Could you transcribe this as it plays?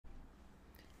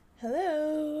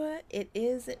Hello, it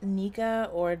is Nika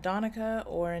or Donica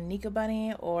or Nika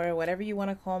Bunny or whatever you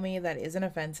want to call me that isn't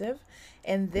offensive.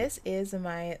 And this is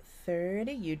my third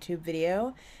YouTube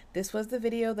video. This was the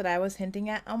video that I was hinting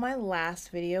at on my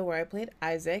last video where I played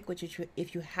Isaac, which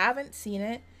if you haven't seen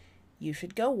it, you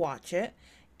should go watch it.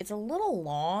 It's a little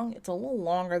long. It's a little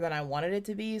longer than I wanted it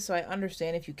to be, so I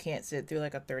understand if you can't sit through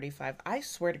like a 35. I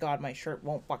swear to God, my shirt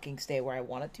won't fucking stay where I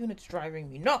want it to, and it's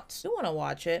driving me nuts. If you want to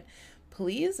watch it,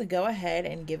 please go ahead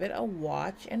and give it a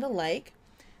watch and a like.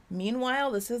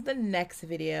 Meanwhile, this is the next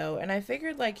video, and I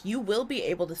figured like you will be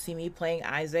able to see me playing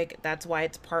Isaac. That's why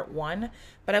it's part one,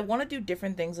 but I want to do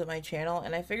different things with my channel,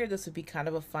 and I figured this would be kind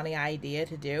of a funny idea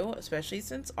to do, especially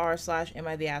since r/am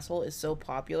I the asshole is so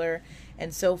popular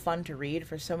and so fun to read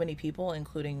for so many people,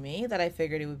 including me, that I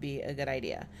figured it would be a good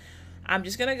idea. I'm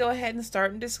just going to go ahead and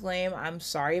start and disclaim, I'm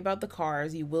sorry about the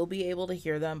cars. You will be able to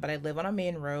hear them, but I live on a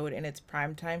main road and it's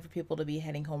prime time for people to be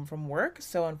heading home from work.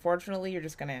 So unfortunately, you're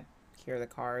just going to hear the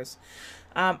cars.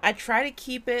 I try to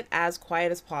keep it as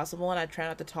quiet as possible, and I try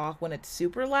not to talk when it's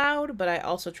super loud, but I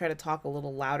also try to talk a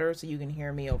little louder so you can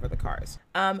hear me over the cars.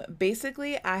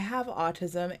 Basically, I have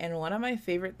autism, and one of my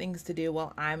favorite things to do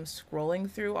while I'm scrolling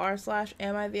through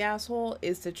r/am I the asshole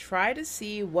is to try to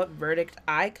see what verdict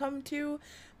I come to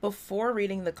before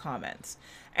reading the comments.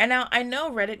 And now I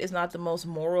know Reddit is not the most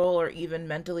moral or even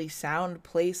mentally sound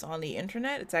place on the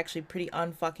internet. It's actually pretty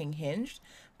unfucking hinged,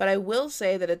 but I will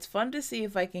say that it's fun to see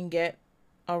if I can get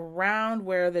around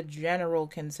where the general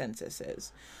consensus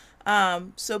is.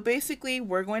 So basically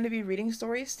we're going to be reading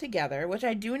stories together, which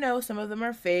I do know some of them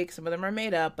are fake, some of them are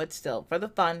made up, but still, for the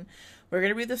fun, we're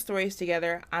going to read the stories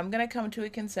together. I'm going to come to a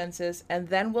consensus, and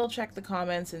then we'll check the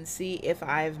comments and see if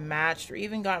I've matched or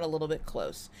even gotten a little bit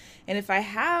close. And if I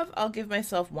have, I'll give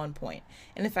myself 1 point.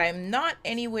 And if I'm not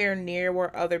anywhere near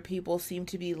where other people seem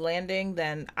to be landing,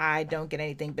 then I don't get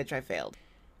anything, bitch, I failed.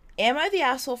 Am I the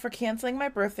asshole for canceling my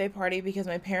birthday party because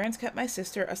my parents kept my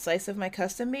sister a slice of my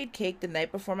custom-made cake the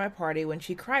night before my party when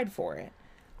she cried for it?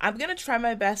 I'm going to try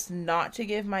my best not to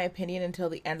give my opinion until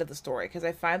the end of the story, because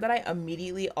I find that I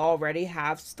immediately already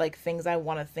have like things I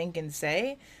want to think and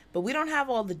say, but we don't have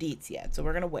all the deets yet, so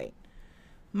we're going to wait.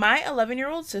 My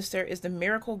 11-year-old sister is the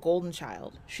miracle golden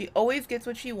child. She always gets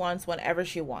what she wants whenever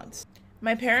she wants.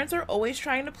 My parents are always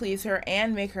trying to please her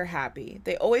and make her happy.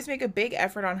 They always make a big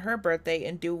effort on her birthday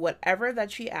and do whatever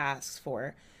that she asks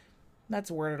for. That's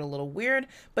worded a little weird,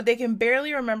 but they can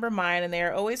barely remember mine, and they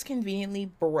are always conveniently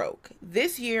broke.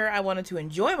 This year, I wanted to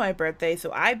enjoy my birthday,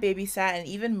 so I babysat and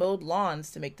even mowed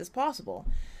lawns to make this possible.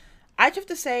 I just have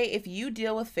to say, if you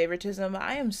deal with favoritism,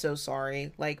 I am so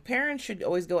sorry. Like, parents should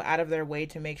always go out of their way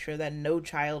to make sure that no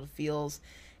child feels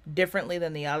differently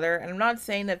than the other. And I'm not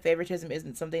saying that favoritism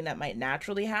isn't something that might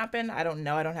naturally happen. I don't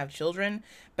know. I don't have children.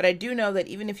 But I do know that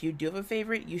even if you do have a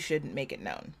favorite, you shouldn't make it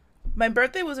known. My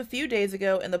birthday was a few days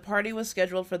ago, and the party was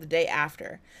scheduled for the day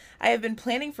after. I have been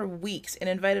planning for weeks and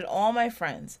invited all my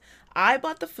friends. I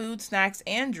bought the food, snacks,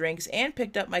 and drinks and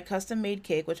picked up my custom-made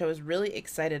cake, which I was really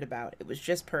excited about. It was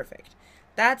just perfect.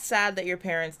 That's sad that your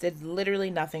parents did literally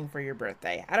nothing for your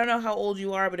birthday. I don't know how old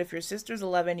you are, but if your sister's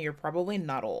 11, you're probably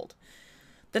not old.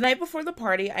 The night before the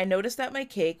party, I noticed that my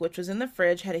cake, which was in the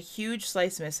fridge, had a huge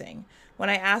slice missing. When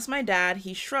I asked my dad,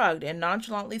 he shrugged and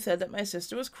nonchalantly said that my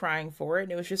sister was crying for it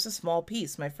and it was just a small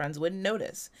piece, my friends wouldn't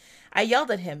notice. I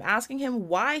yelled at him, asking him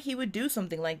why he would do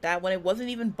something like that when it wasn't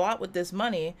even bought with his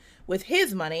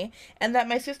money, and that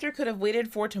my sister could have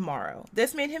waited for tomorrow.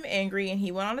 This made him angry, and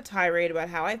he went on a tirade about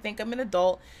how I think I'm an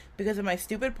adult because of my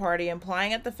stupid party,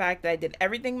 implying at the fact that I did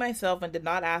everything myself and did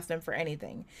not ask them for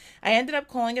anything. I ended up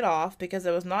calling it off because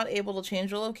I was not able to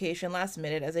change the location last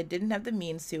minute, as I didn't have the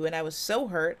means to, and I was so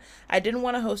hurt I didn't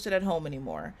want to host it at home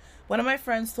anymore. One of my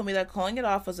friends told me that calling it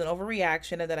off was an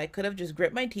overreaction and that I could have just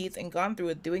grit my teeth and gone through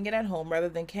with doing it at home rather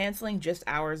than canceling just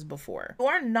hours before. You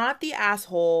are not the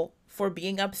asshole for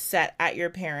being upset at your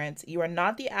parents. You are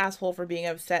not the asshole for being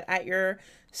upset at your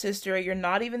sister. You're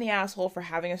not even the asshole for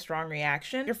having a strong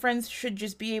reaction. Your friends should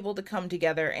just be able to come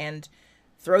together and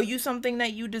throw you something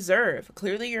that you deserve.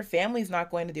 Clearly your family's not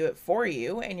going to do it for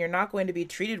you, and you're not going to be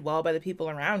treated well by the people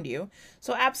around you.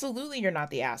 So absolutely you're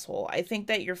not the asshole. I think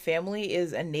that your family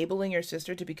is enabling your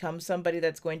sister to become somebody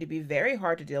that's going to be very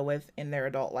hard to deal with in their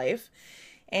adult life.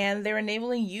 And they're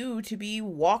enabling you to be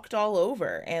walked all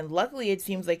over. And luckily it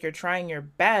seems like you're trying your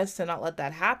best to not let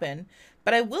that happen.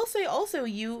 But I will say also,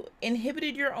 you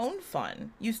inhibited your own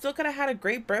fun. You still could have had a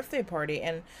great birthday party,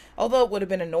 and although it would have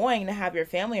been annoying to have your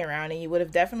family around and you would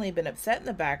have definitely been upset in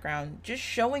the background, just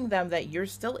showing them that you're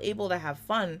still able to have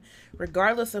fun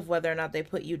regardless of whether or not they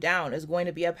put you down is going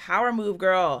to be a power move,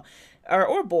 girl.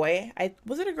 or boy.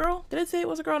 Was it a girl? Did it say it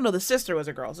was a girl? No, the sister was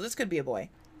a girl, so this could be a boy.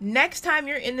 Next time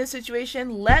you're in this situation,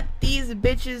 let these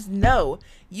bitches know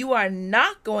you are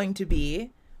not going to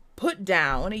be put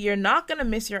down. You're not going to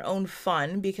miss your own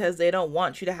fun because they don't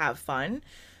want you to have fun.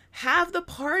 Have the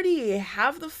party,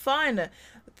 have the fun.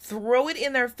 Throw it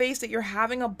in their face that you're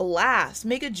having a blast.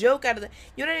 Make a joke out of it.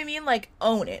 You know what I mean? Like,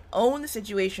 own it. Own the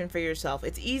situation for yourself.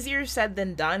 It's easier said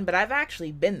than done, but I've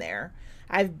actually been there.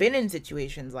 I've been in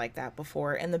situations like that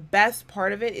before, and the best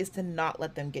part of it is to not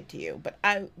let them get to you. But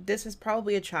this is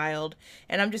probably a child,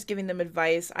 and I'm just giving them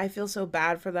advice. I feel so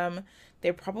bad for them.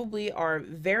 They probably are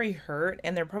very hurt,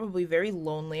 and they're probably very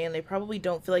lonely, and they probably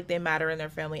don't feel like they matter in their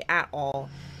family at all.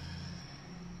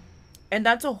 And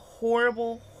that's a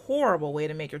horrible, horrible way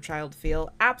to make your child feel.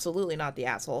 Absolutely not the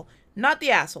asshole. Not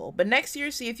the asshole. But next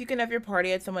year, see if you can have your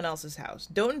party at someone else's house.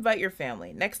 Don't invite your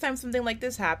family. Next time something like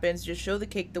this happens, just show the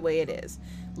cake the way it is.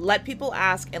 Let people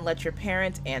ask and let your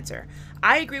parents answer.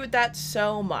 I agree with that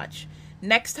so much.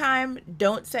 Next time,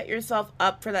 don't set yourself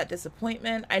up for that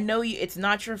disappointment. I know it's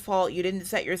not your fault. You didn't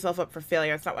set yourself up for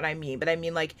failure. That's not what I mean. But I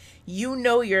mean, like, you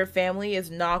know your family is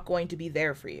not going to be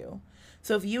there for you.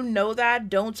 So if you know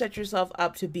that, don't set yourself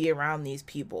up to be around these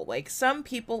people. Like, some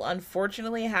people,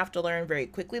 unfortunately, have to learn very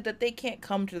quickly that they can't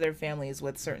come to their families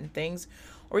with certain things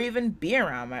or even be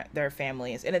around their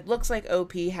families. And it looks like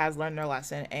OP has learned their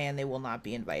lesson and they will not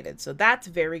be invited. So that's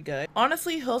very good.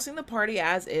 Honestly, hosting the party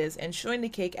as is and showing the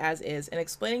cake as is and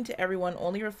explaining to everyone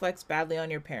only reflects badly on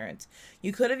your parents.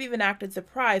 You could have even acted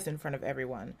surprised in front of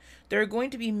everyone. There are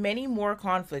going to be many more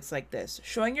conflicts like this.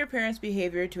 Showing your parents'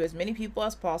 behavior to as many people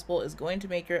as possible is going to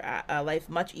make your life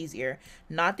much easier.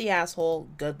 Not the asshole.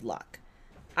 Good luck.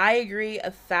 I agree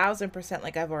 1,000%,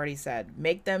 like I've already said.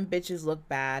 Make them bitches look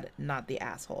bad, not the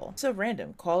asshole. So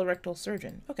random. Call a rectal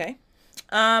surgeon. Okay.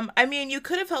 I mean, you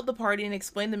could have held the party and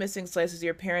explained the missing slices to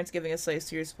your parents giving a slice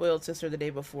to your spoiled sister the day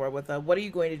before with a "what are you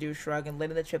going to do" shrug and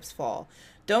letting the chips fall.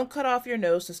 Don't cut off your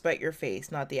nose to spite your face,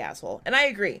 not the asshole. And I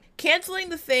agree. Canceling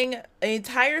the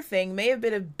entire thing may have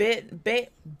been a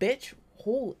bitch.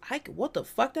 What the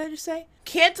fuck did I just say?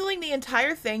 Canceling the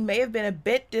entire thing may have been a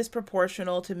bit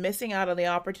disproportional to missing out on the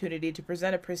opportunity to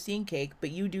present a pristine cake, but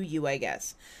you do you, I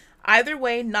guess. Either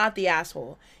way, not the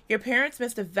asshole. Your parents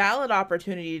missed a valid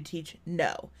opportunity to teach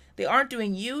no. They aren't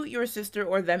doing you, your sister,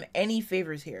 or them any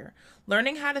favors here.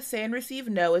 Learning how to say and receive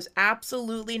no is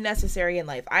absolutely necessary in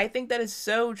life. I think that is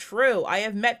so true. I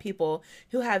have met people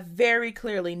who have very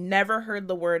clearly never heard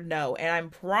the word no, and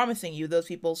I'm promising you those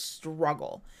people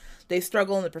struggle. They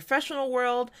struggle in the professional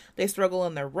world, they struggle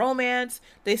in their romance,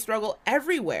 they struggle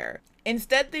everywhere.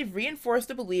 Instead, they've reinforced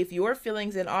the belief your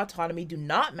feelings and autonomy do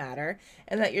not matter,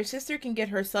 and that your sister can get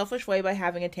her selfish way by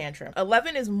having a tantrum.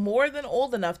 11 is more than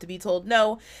old enough to be told,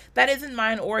 no, that isn't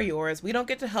mine or yours. We don't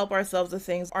get to help ourselves if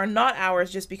things are not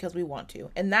ours just because we want to.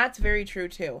 And that's very true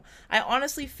too. I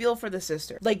honestly feel for the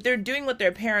sister. Like, they're doing what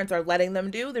their parents are letting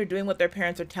them do, they're doing what their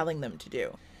parents are telling them to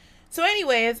do. So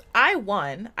anyways, I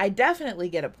won. I definitely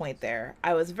get a point there.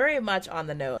 I was very much on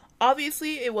the note.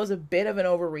 Obviously, it was a bit of an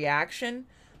overreaction,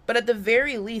 but at the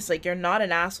very least, like, you're not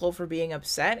an asshole for being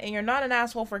upset, and you're not an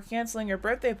asshole for canceling your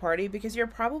birthday party because you're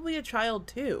probably a child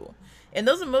too. And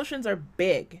those emotions are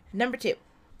big. Number 2.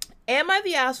 Am I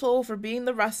the asshole for being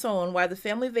the raison why the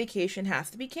family vacation has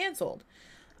to be canceled?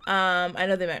 I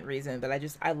know they meant reason, but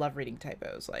I love reading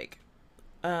typos, like...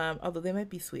 although they might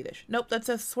be Swedish. Nope, that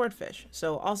says swordfish.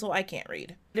 So also I can't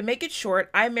read. To make it short,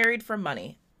 I married for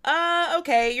money.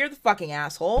 Okay, you're the fucking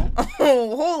asshole.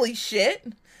 Holy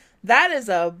shit. That is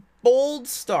a bold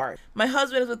start. My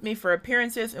husband is with me for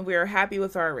appearances and we are happy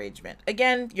with our arrangement.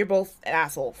 Again, you're both an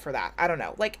asshole for that. I don't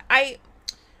know.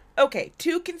 Okay,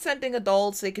 2 consenting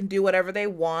adults, they can do whatever they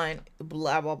want,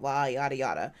 blah, blah, blah, yada,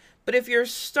 yada. But if you're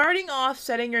starting off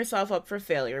setting yourself up for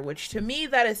failure, which to me,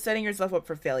 that is setting yourself up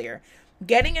for failure,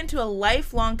 getting into a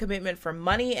lifelong commitment for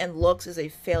money and looks is a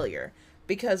failure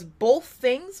because both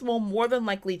things will more than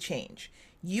likely change.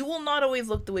 You will not always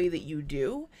look the way that you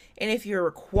do, and if you're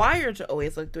required to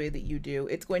always look the way that you do,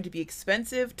 it's going to be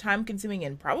expensive, time-consuming,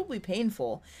 and probably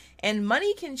painful, and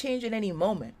money can change at any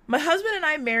moment. My husband and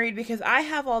I married because I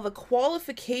have all the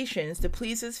qualifications to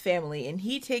please his family, and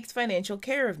he takes financial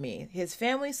care of me. His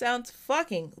family sounds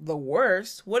fucking the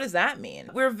worst. What does that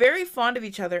mean? We're very fond of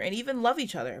each other and even love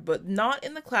each other, but not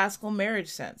in the classical marriage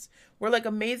sense. We're like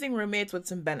amazing roommates with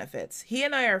some benefits. He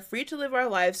and I are free to live our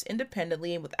lives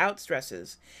independently and without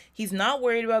stresses. He's not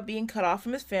worried about being cut off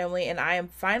from his family, and I am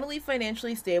finally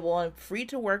financially stable and free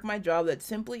to work my job that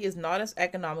simply is not as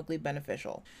economically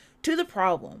beneficial. To the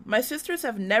problem, my sisters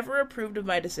have never approved of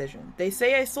my decision. They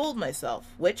say I sold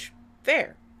myself, which,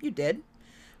 fair, you did.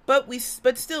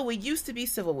 but still we used to be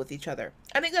civil with each other.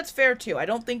 I think that's fair too. I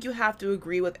don't think you have to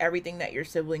agree with everything that your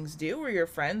siblings do or your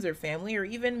friends or family or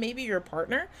even maybe your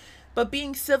partner. But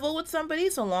being civil with somebody,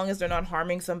 so long as they're not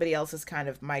harming somebody else, is kind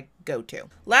of my go-to.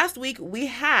 Last week, we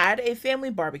had a family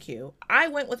barbecue. I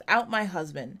went without my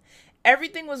husband.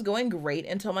 Everything was going great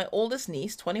until my oldest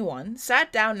niece, 21,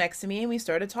 sat down next to me and we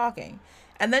started talking.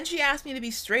 And then she asked me to be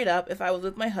straight up if I was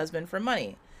with my husband for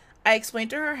money. I explained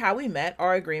to her how we met,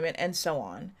 our agreement, and so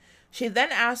on. She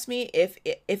then asked me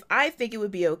if I think it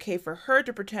would be okay for her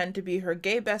to pretend to be her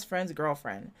gay best friend's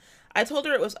girlfriend. I told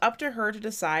her it was up to her to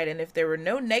decide, and if there were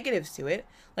no negatives to it,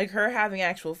 like her having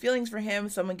actual feelings for him,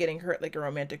 someone getting hurt like a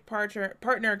romantic partner,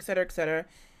 etc.,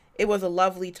 it was a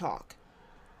lovely talk.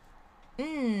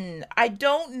 I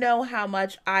don't know how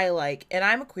much I like, and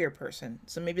I'm a queer person,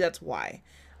 so maybe that's why.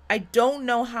 I don't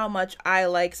know how much I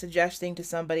like suggesting to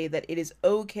somebody that it is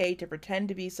okay to pretend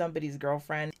to be somebody's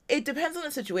girlfriend. It depends on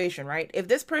the situation, right? If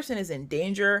this person is in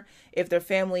danger, if their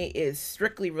family is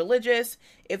strictly religious,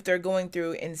 if they're going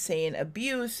through insane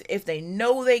abuse, if they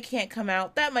know they can't come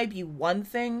out, that might be one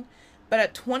thing. But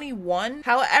at 21,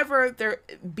 however,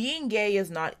 being gay is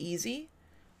not easy.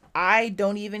 I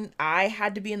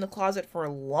had to be in the closet for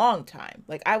a long time.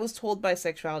 Like, I was told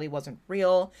bisexuality wasn't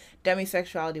real,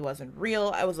 demisexuality wasn't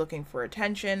real, I was looking for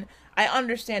attention. I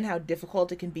understand how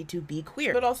difficult it can be to be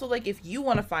queer. But also, like, if you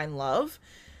want to find love,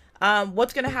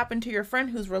 what's going to happen to your friend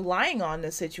who's relying on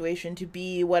this situation to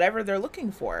be whatever they're looking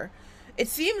for? It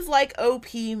seems like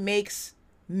OP makes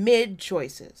mid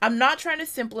choices. I'm not trying to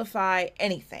simplify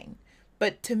anything,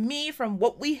 but to me, from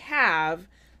what we have,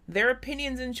 their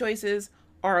opinions and choices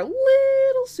are a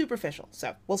little superficial,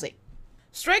 so we'll see.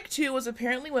 Strike two was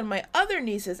apparently when my other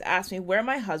nieces asked me where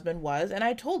my husband was, and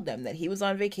I told them that he was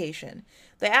on vacation.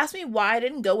 They asked me why I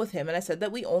didn't go with him, and I said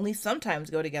that we only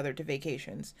sometimes go together to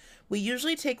vacations. We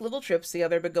usually take little trips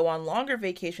together, but go on longer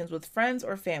vacations with friends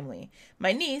or family.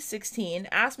 My niece, 16,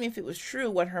 asked me if it was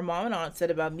true what her mom and aunt said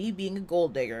about me being a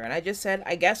gold digger, and I just said,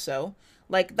 I guess so.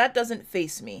 Like, that doesn't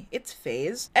face me. It's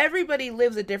phase. Everybody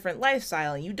lives a different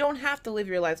lifestyle, and you don't have to live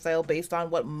your lifestyle based on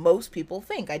what most people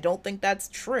think. I don't think that's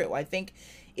true. I think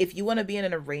if you want to be in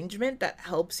an arrangement that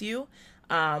helps you,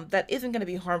 that isn't going to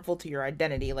be harmful to your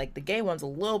identity. Like, the gay one's a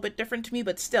little bit different to me,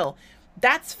 but still,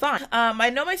 that's fine. I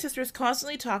know my sisters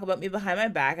constantly talk about me behind my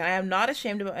back, and I am not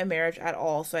ashamed about my marriage at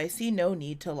all, so I see no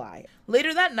need to lie.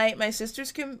 Later that night, my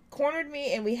sisters cornered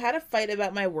me, and we had a fight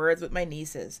about my words with my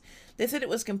nieces. They said it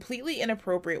was completely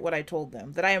inappropriate what I told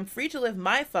them, that I am free to live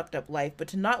my fucked up life, but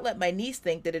to not let my niece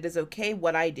think that it is okay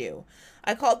what I do.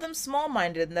 I called them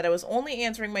small-minded and that I was only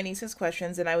answering my niece's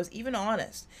questions, and I was even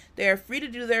honest. They are free to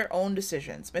do their own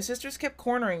decisions. My sisters kept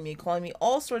cornering me, calling me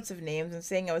all sorts of names, and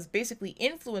saying I was basically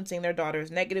influencing their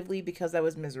daughters negatively because I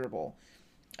was miserable.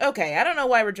 Okay, I don't know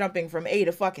why we're jumping from A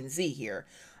to fucking Z here.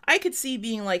 I could see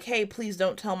being like, hey, please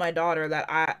don't tell my daughter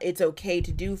that it's okay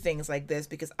to do things like this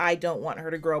because I don't want her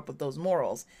to grow up with those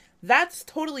morals. That's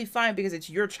totally fine because it's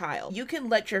your child. You can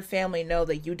let your family know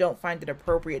that you don't find it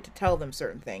appropriate to tell them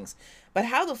certain things. But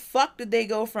how the fuck did they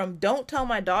go from don't tell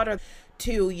my daughter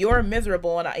to you're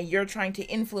miserable and you're trying to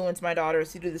influence my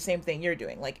daughters to do the same thing you're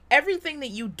doing? Like, everything that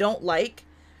you don't like,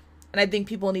 and I think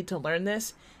people need to learn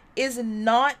this, is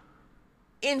not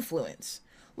influence.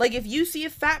 Like, if you see a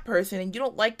fat person and you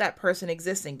don't like that person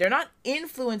existing, they're not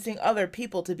influencing other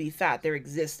people to be fat, they're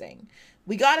existing.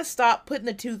 We gotta stop putting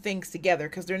the two things together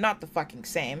because they're not the fucking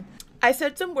same. I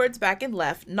said some words back and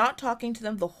left, not talking to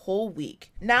them the whole week.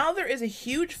 Now there is a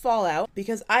huge fallout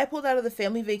because I pulled out of the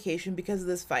family vacation because of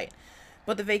this fight.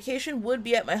 But the vacation would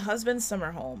be at my husband's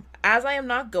summer home. As I am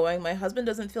not going, my husband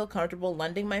doesn't feel comfortable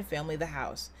lending my family the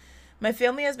house. My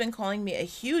family has been calling me a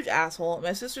huge asshole.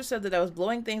 My sister said that I was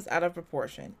blowing things out of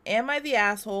proportion. Am I the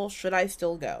asshole? Should I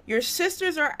still go? Your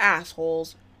sisters are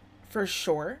assholes, for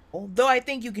sure. Though I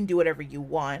think you can do whatever you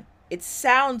want. It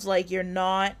sounds like you're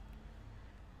not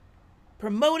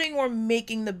promoting or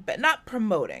making not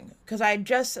promoting, because I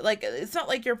just, like, it's not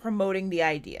like you're promoting the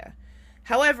idea.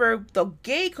 However, the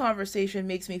gay conversation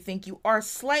makes me think you are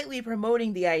slightly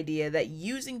promoting the idea that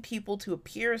using people to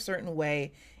appear a certain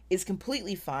way is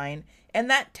completely fine, and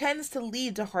that tends to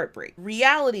lead to heartbreak.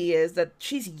 Reality is that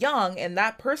she's young, and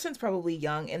that person's probably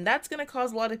young, and that's going to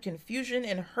cause a lot of confusion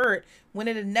and hurt when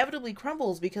it inevitably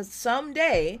crumbles, because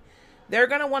someday they're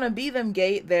going to want to be their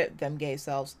gay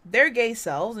selves,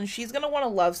 and she's going to want to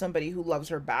love somebody who loves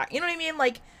her back. You know what I mean?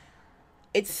 Like,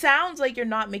 it sounds like you're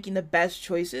not making the best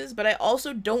choices, but I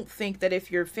also don't think that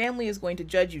if your family is going to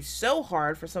judge you so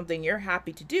hard for something you're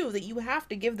happy to do that you have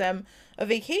to give them a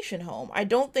vacation home. I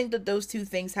don't think that those two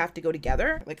things have to go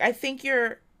together. Like, I think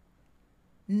you're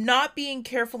not being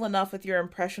careful enough with your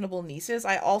impressionable nieces.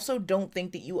 I also don't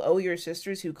think that you owe your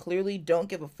sisters, who clearly don't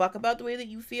give a fuck about the way that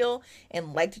you feel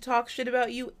and like to talk shit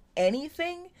about you,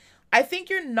 anything. I think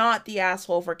you're not the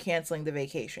asshole for canceling the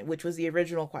vacation, which was the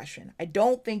original question. I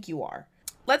don't think you are.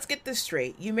 Let's get this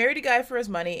straight. You married a guy for his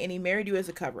money and he married you as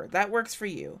a cover. That works for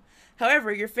you.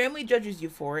 However, your family judges you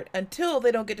for it until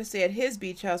they don't get to stay at his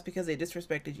beach house because they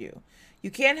disrespected you. You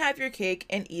can't have your cake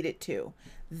and eat it too.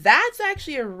 That's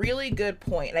actually a really good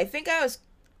point. And I think I was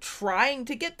trying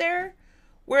to get there,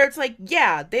 where it's like,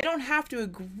 yeah, they don't have to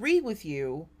agree with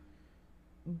you,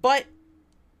 but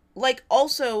like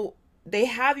also they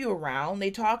have you around,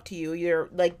 they talk to you, you're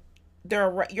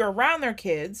around their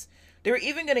kids. They're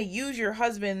even going to use your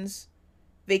husband's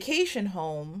vacation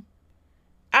home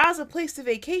as a place to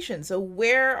vacation. So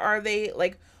where are they,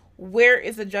 like, where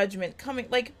is the judgment coming?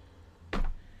 Like,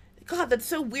 God, that's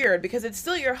so weird, because it's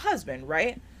still your husband,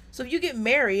 right? So if you get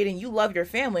married and you love your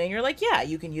family and you're like, yeah,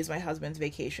 you can use my husband's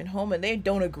vacation home, and they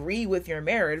don't agree with your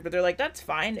marriage, but they're like, that's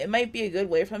fine. It might be a good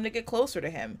way for them to get closer to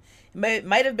him. It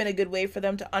might have been a good way for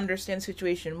them to understand the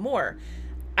situation more.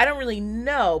 I don't really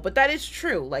know, but that is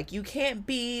true. Like, you can't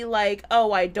be like,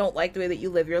 oh, I don't like the way that you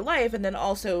live your life, and then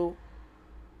also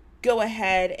go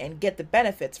ahead and get the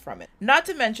benefits from it. Not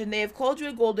to mention, they have called you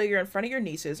a gold digger in front of your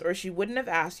nieces, or she wouldn't have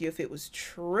asked you if it was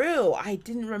true. I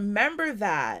didn't remember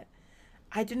that.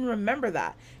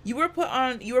 You were put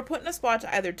in a spot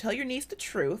to either tell your niece the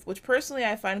truth, which personally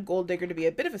I find gold digger to be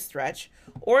a bit of a stretch,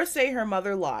 or say her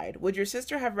mother lied. Would your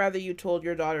sister have rather you told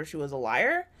your daughter she was a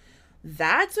liar?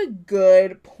 That's a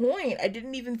good point. I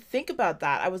didn't even think about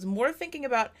that. I was more thinking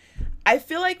about, I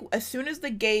feel like as soon as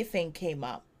the gay thing came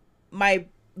up,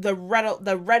 the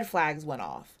red flags went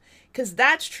off. Because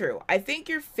that's true. I think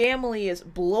your family is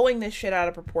blowing this shit out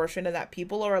of proportion, and that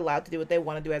people are allowed to do what they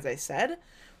want to do, as I said.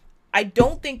 I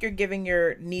don't think you're giving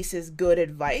your nieces good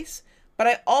advice, but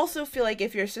I also feel like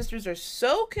if your sisters are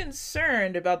so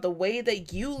concerned about the way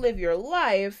that you live your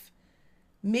life,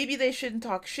 maybe they shouldn't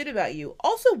talk shit about you.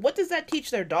 Also, what does that teach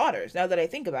their daughters, now that I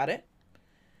think about it?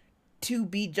 To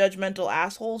be judgmental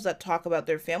assholes that talk about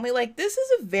their family? Like, this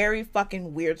is a very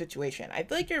fucking weird situation. I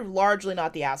feel like you're largely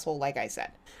not the asshole, like I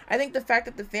said. I think the fact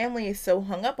that the family is so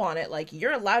hung up on it, like,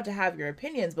 you're allowed to have your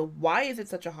opinions, but why is it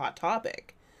such a hot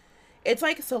topic? It's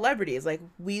like celebrities. Like,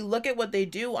 we look at what they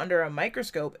do under a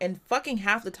microscope, and fucking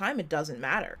half the time it doesn't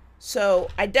matter. So,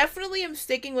 I definitely am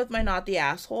sticking with my not the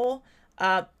asshole.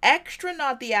 Extra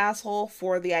not the asshole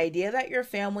for the idea that your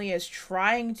family is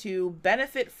trying to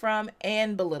benefit from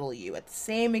and belittle you at the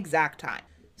same exact time.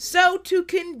 So to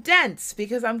condense,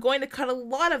 because I'm going to cut a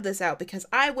lot of this out because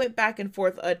I went back and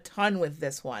forth a ton with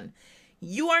this one.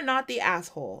 You are not the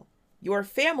asshole. Your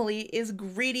family is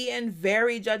greedy and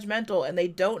very judgmental, and they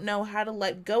don't know how to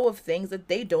let go of things that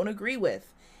they don't agree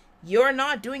with. You're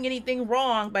not doing anything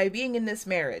wrong by being in this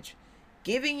marriage.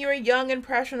 Giving your young,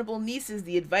 impressionable nieces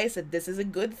the advice that this is a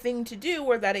good thing to do,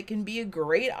 or that it can be a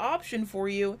great option for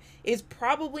you, is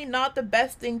probably not the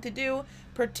best thing to do,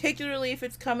 particularly if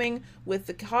it's coming with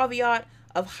the caveat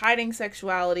of hiding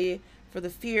sexuality for the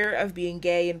fear of being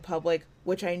gay in public,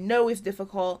 which I know is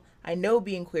difficult. I know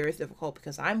being queer is difficult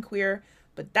because I'm queer,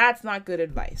 but that's not good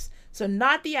advice. So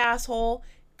not the asshole.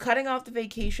 Cutting off the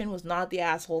vacation was not the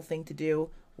asshole thing to do.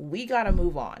 We gotta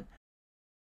move on.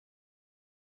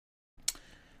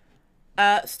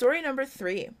 Story number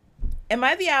 3. Am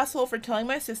I the asshole for telling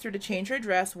my sister to change her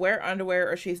dress, wear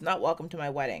underwear, or she's not welcome to my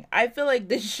wedding? I feel like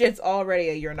this shit's already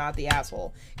a you're not the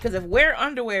asshole. Because if wear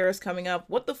underwear is coming up,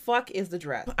 what the fuck is the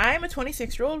dress? I am a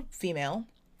 26-year-old female.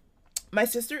 My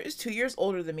sister is 2 years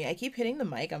older than me. I keep hitting the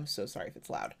mic. I'm so sorry if it's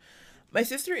loud. My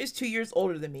sister is 2 years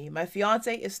older than me. My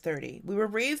fiance is 30. We were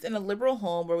raised in a liberal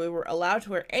home where we were allowed to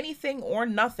wear anything or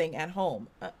nothing at home.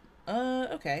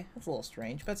 Okay. That's a little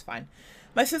strange, but it's fine.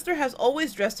 My sister has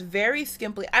always dressed very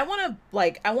skimpily. I want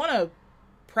to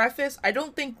preface, I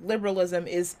don't think liberalism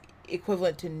is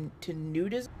equivalent to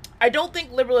nudism. I don't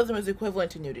think liberalism is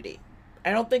equivalent to nudity.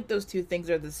 I don't think those two things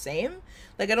are the same.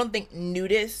 Like, I don't think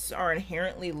nudists are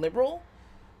inherently liberal.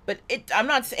 But I'm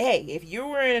not saying, hey, if you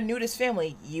were in a nudist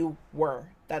family, you were.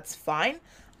 That's fine.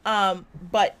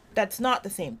 But that's not the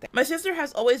same thing. My sister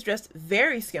has always dressed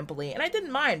very skimpily, and I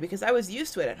didn't mind because I was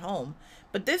used to it at home.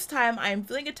 But this time I am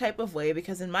feeling a type of way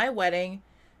because in my wedding,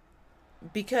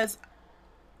 because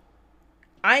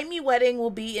wedding will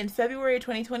be in February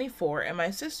 2024, and my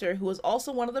sister, who is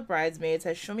also one of the bridesmaids,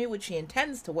 has shown me what she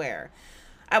intends to wear.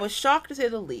 I was shocked, to say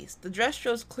the least. The dress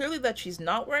shows clearly that she's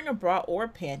not wearing a bra or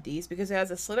panties because it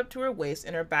has a slit up to her waist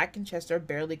and her back and chest are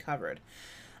barely covered.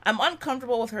 I'm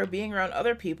uncomfortable with her being around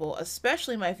other people,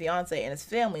 especially my fiance and his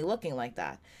family, looking like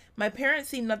that. My parents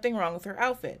see nothing wrong with her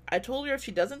outfit. I told her if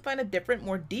she doesn't find a different,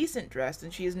 more decent dress, then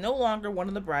she is no longer one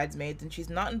of the bridesmaids and she's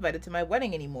not invited to my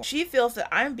wedding anymore. She feels that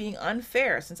I'm being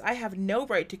unfair since I have no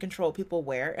right to control what people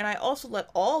wear, and I also let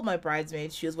all of my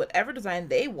bridesmaids choose whatever design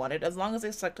they wanted as long as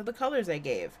they stuck to the colors I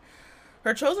gave.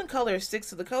 Her chosen color sticks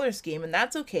to the color scheme, and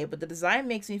that's okay, but the design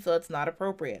makes me feel it's not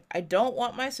appropriate. I don't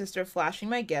want my sister flashing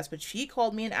my guests, but she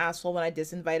called me an asshole when I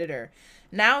disinvited her.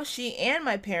 Now she and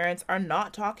my parents are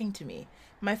not talking to me.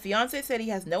 My fiance said he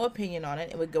has no opinion on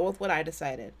it and would go with what I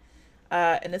decided.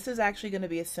 And this is actually going to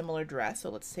be a similar dress, so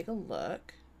let's take a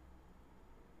look.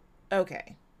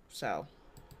 Okay, so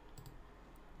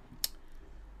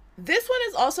this one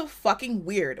is also fucking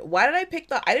weird. Why did I pick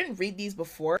I didn't read these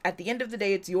before. At the end of the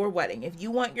day, it's your wedding. If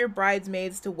you want your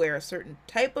bridesmaids to wear a certain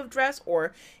type of dress,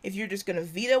 or if you're just going to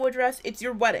veto a dress, it's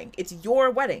your wedding. It's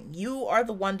your wedding. You are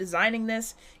the one designing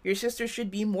this. Your sister should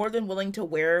be more than willing to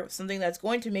wear something that's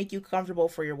going to make you comfortable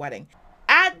for your wedding.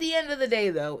 At the end of the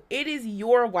day, though, it is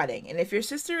your wedding. And if your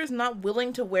sister is not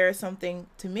willing to wear something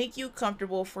to make you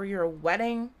comfortable for your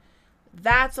wedding,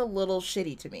 that's a little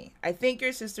shitty to me. I think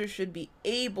your sister should be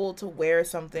able to wear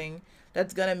something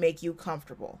that's going to make you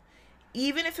comfortable.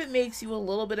 Even if it makes you a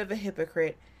little bit of a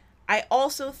hypocrite, I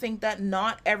also think that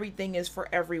not everything is for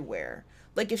everywhere.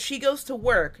 Like, if she goes to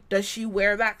work, does she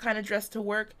wear that kind of dress to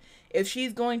work? If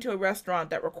she's going to a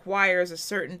restaurant that requires a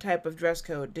certain type of dress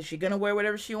code, is she going to wear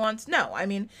whatever she wants? No. I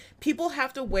mean, people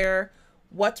have to wear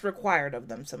what's required of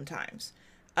them sometimes.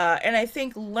 And I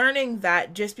think learning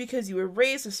that just because you were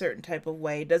raised a certain type of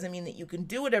way doesn't mean that you can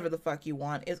do whatever the fuck you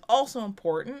want is also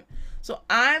important. So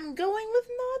I'm going with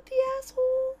not the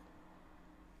asshole.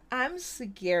 I'm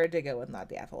scared to go with not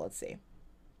the asshole. Let's see.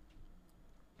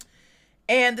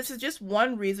 And this is just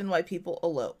one reason why people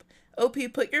elope. OP,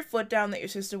 put your foot down that your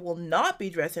sister will not be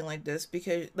dressing like this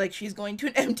because, like, she's going to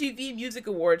an MTV Music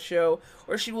Awards show,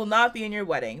 or she will not be in your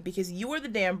wedding because you are the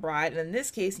damn bride, and in this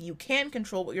case, you can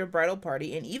control what your bridal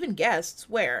party and even guests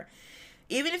wear.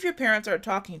 Even if your parents aren't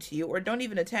talking to you or don't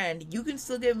even attend, you can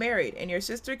still get married, and your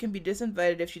sister can be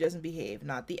disinvited if she doesn't behave,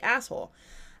 not the asshole.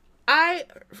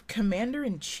 Commander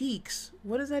in cheeks?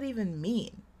 What does that even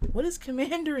mean? What is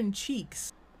commander in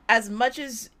cheeks? As much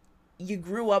as you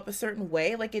grew up a certain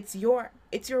way, like, it's your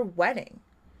wedding.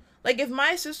 Like, if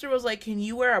my sister was like, can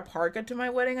you wear a parka to my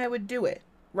wedding, I would do it,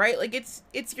 right? Like, it's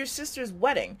your sister's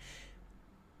wedding.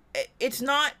 It's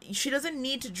not, she doesn't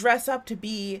need to dress up to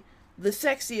be the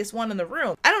sexiest one in the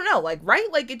room. I don't know, like, right?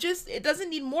 Like, it doesn't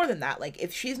need more than that. Like,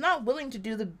 if she's not willing to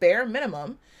do the bare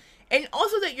minimum, and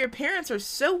also that your parents are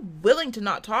so willing to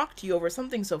not talk to you over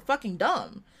something so fucking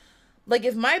dumb. Like,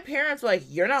 if my parents were like,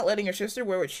 you're not letting your sister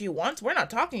wear what she wants, we're not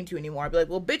talking to you anymore. I'd be like,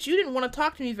 well, bitch, you didn't want to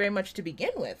talk to me very much to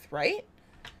begin with, right?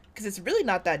 Because it's really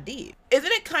not that deep.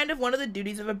 Isn't it kind of one of the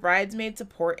duties of a bridesmaid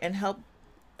support and help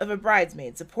the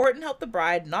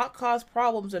bride, not cause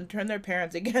problems and turn their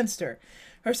parents against her?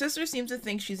 Her sister seems to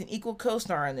think she's an equal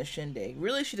co-star on this shindig.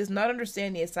 Really, she does not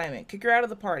understand the assignment. Kick her out of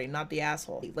the party, not the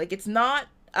asshole. Like, it's not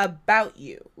about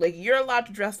you. Like, you're allowed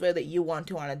to dress the way that you want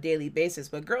to on a daily basis,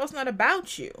 but girl, it's not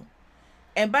about you.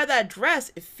 And by that dress,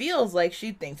 it feels like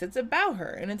she thinks it's about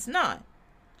her, and it's not.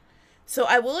 So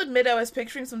I will admit I was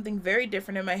picturing something very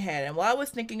different in my head, and while I was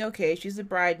thinking, okay, she's a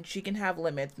bride and she can have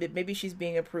limits, maybe she's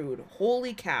being a prude.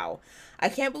 Holy cow. I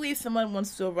can't believe someone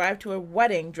wants to arrive to a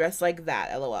wedding dressed like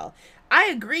that, lol. I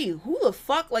agree. Who the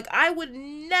fuck? Like, I would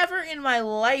never in my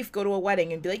life go to a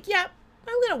wedding and be like, yeah,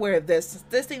 I'm gonna wear this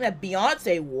thing that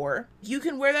Beyonce wore. You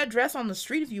can wear that dress on the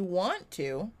street if you want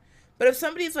to. But if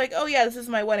somebody's like, oh yeah, this is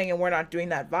my wedding and we're not doing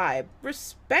that vibe,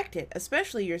 respect it,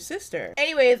 especially your sister.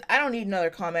 Anyways, I don't need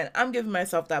another comment. I'm giving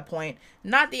myself that point.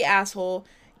 Not the asshole.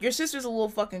 Your sister's a little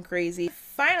fucking crazy.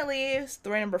 Finally,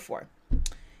 story number 4.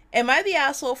 Am I the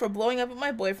asshole for blowing up at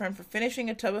my boyfriend for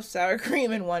finishing a tub of sour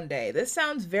cream in one day? This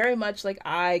sounds very much like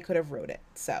I could have wrote it.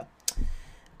 So,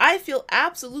 I feel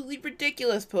absolutely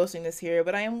ridiculous posting this here,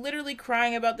 but I am literally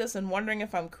crying about this and wondering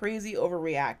if I'm crazy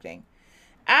overreacting.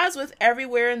 As with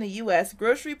everywhere in the US,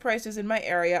 grocery prices in my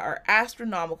area are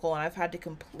astronomical and I've had to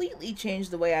completely change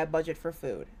the way I budget for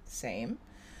food. Same.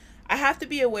 I have to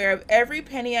be aware of every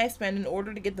penny I spend in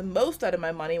order to get the most out of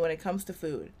my money when it comes to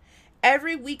food.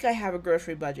 Every week I have a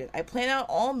grocery budget. I plan out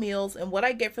all meals and what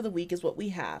I get for the week is what we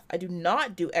have. I do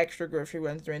not do extra grocery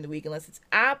runs during the week unless it's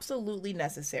absolutely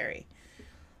necessary.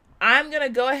 I'm going to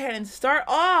go ahead and start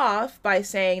off by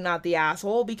saying not the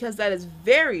asshole because that is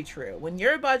very true. When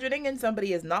you're budgeting and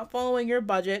somebody is not following your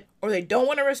budget or they don't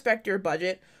want to respect your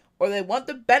budget or they want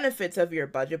the benefits of your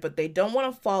budget, but they don't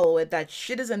want to follow it. That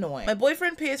shit is annoying. My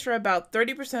boyfriend pays for about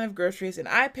 30% of groceries, and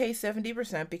I pay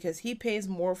 70% because he pays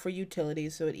more for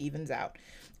utilities, so it evens out.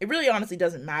 It really honestly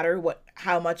doesn't matter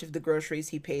how much of the groceries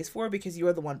he pays for because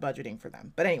you're the one budgeting for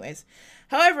them. But anyways,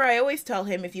 however, I always tell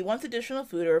him if he wants additional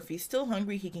food or if he's still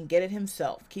hungry, he can get it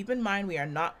himself. Keep in mind we are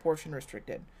not portion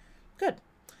restricted. Good.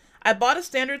 I bought a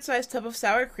standard sized tub of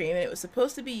sour cream and it was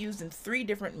supposed to be used in 3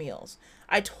 different meals.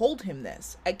 I told him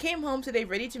this. I came home today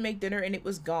ready to make dinner and it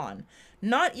was gone.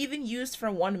 Not even used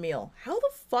for 1 meal. How the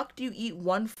fuck do you eat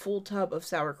 1 full tub of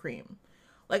sour cream?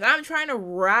 Like, I'm trying to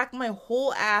rack my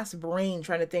whole ass brain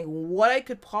trying to think what I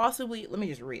could possibly... Let me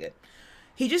just read it.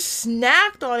 He just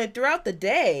snacked on it throughout the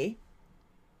day.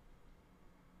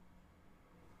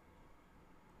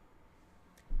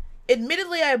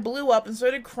 Admittedly, I blew up and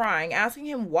started crying, asking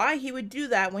him why he would do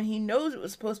that when he knows it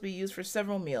was supposed to be used for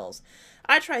several meals.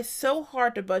 I try so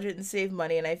hard to budget and save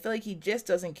money, and I feel like he just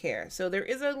doesn't care. So there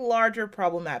is a larger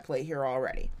problem at play here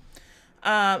already.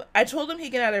 I told him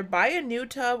he can either buy a new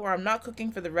tub or I'm not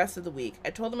cooking for the rest of the week. I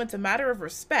told him it's a matter of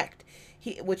respect,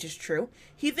 which is true.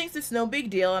 He thinks it's no big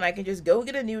deal and I can just go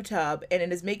get a new tub, and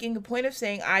it is making a point of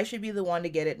saying I should be the one to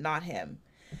get it, not him.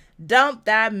 Dump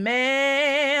that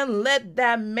man, let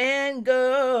that man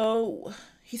go.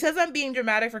 He says I'm being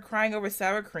dramatic for crying over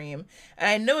sour cream, and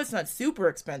I know it's not super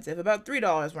expensive, about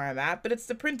 $3 where I'm at, but it's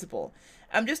the principle.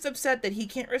 I'm just upset that he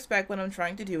can't respect what I'm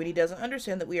trying to do, and he doesn't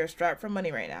understand that we are strapped for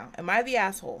money right now. Am I the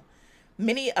asshole?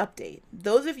 Mini update.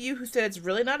 Those of you who said it's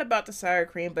really not about the sour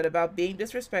cream, but about being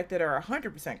disrespected are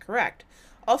 100% correct.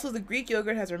 Also, the Greek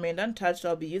yogurt has remained untouched, so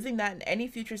I'll be using that, and any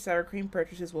future sour cream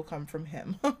purchases will come from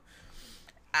him.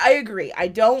 I agree. I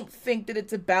don't think that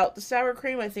it's about the sour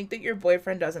cream. I think that your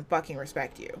boyfriend doesn't fucking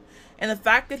respect you. And the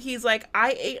fact that he's like,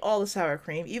 I ate all the sour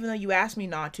cream, even though you asked me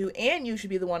not to, and you should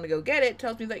be the one to go get it,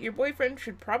 tells me that your boyfriend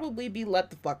should probably be let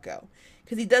the fuck go.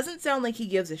 Because he doesn't sound like he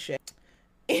gives a shit.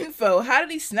 Info, how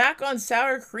did he snack on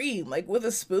sour cream? Like, with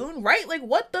a spoon? Right? Like,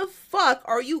 what the fuck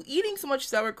are you eating so much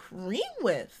sour cream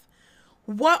with?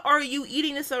 What are you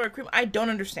eating the sour cream? I don't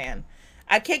understand.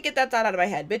 I can't get that thought out of my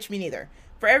head. Bitch, me neither.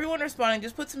 For everyone responding,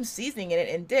 just put some seasoning in it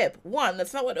and dip. 1,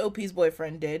 that's not what OP's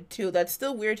boyfriend did. 2, that's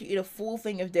still weird to eat a full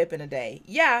thing of dip in a day.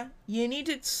 Yeah, you need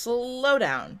to slow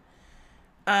down.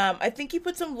 I think he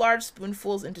put some large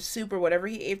spoonfuls into soup or whatever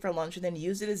he ate for lunch and then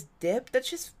used it as dip. That's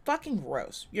just fucking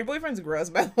gross. Your boyfriend's gross,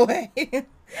 by the way. I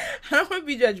don't want to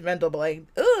be judgmental, but like,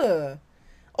 ugh.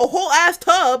 A whole ass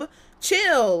tub?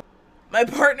 Chill. My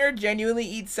partner genuinely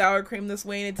eats sour cream this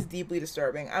way, and it's deeply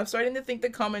disturbing. I'm starting to think the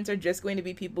comments are just going to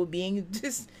be people being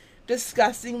just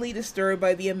disgustingly disturbed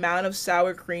by the amount of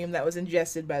sour cream that was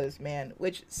ingested by this man,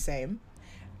 which, same.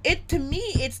 To me,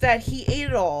 it's that he ate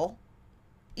it all,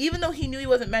 even though he knew he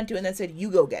wasn't meant to, and then said,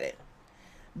 you go get it.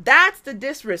 That's the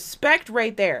disrespect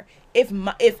right there. If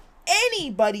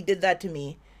anybody did that to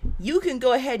me, you can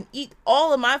go ahead and eat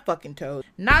all of my fucking toes.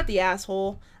 Not the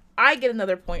asshole. I get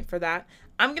another point for that.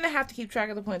 I'm going to have to keep track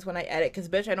of the points when I edit because,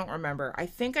 bitch, I don't remember. I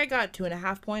think I got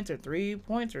 2.5 points or 3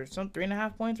 points or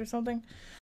 3.5 points or something.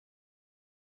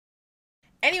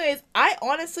 Anyways, I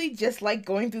honestly just like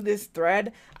going through this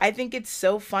thread. I think it's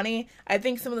so funny. I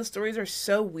think some of the stories are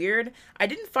so weird. I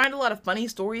didn't find a lot of funny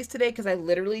stories today because I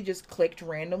literally just clicked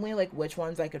randomly like which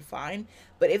ones I could find.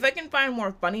 But if I can find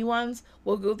more funny ones,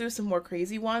 we'll go through some more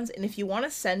crazy ones. And if you want to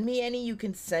send me any, you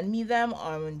can send me them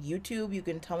on YouTube. You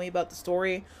can tell me about the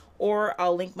story, or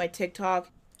I'll link my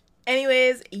TikTok.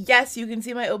 Anyways, yes, you can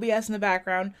see my OBS in the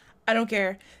background. I don't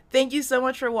care. Thank you so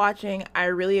much for watching. I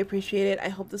really appreciate it. I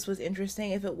hope this was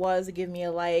interesting. If it was, give me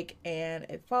a like and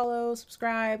a follow,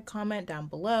 subscribe, comment down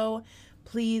below.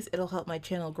 Please, it'll help my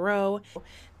channel grow.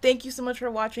 Thank you so much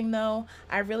for watching though.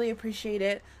 I really appreciate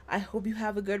it. I hope you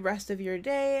have a good rest of your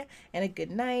day and a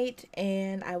good night,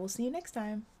 and I will see you next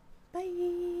time.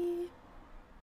 Bye.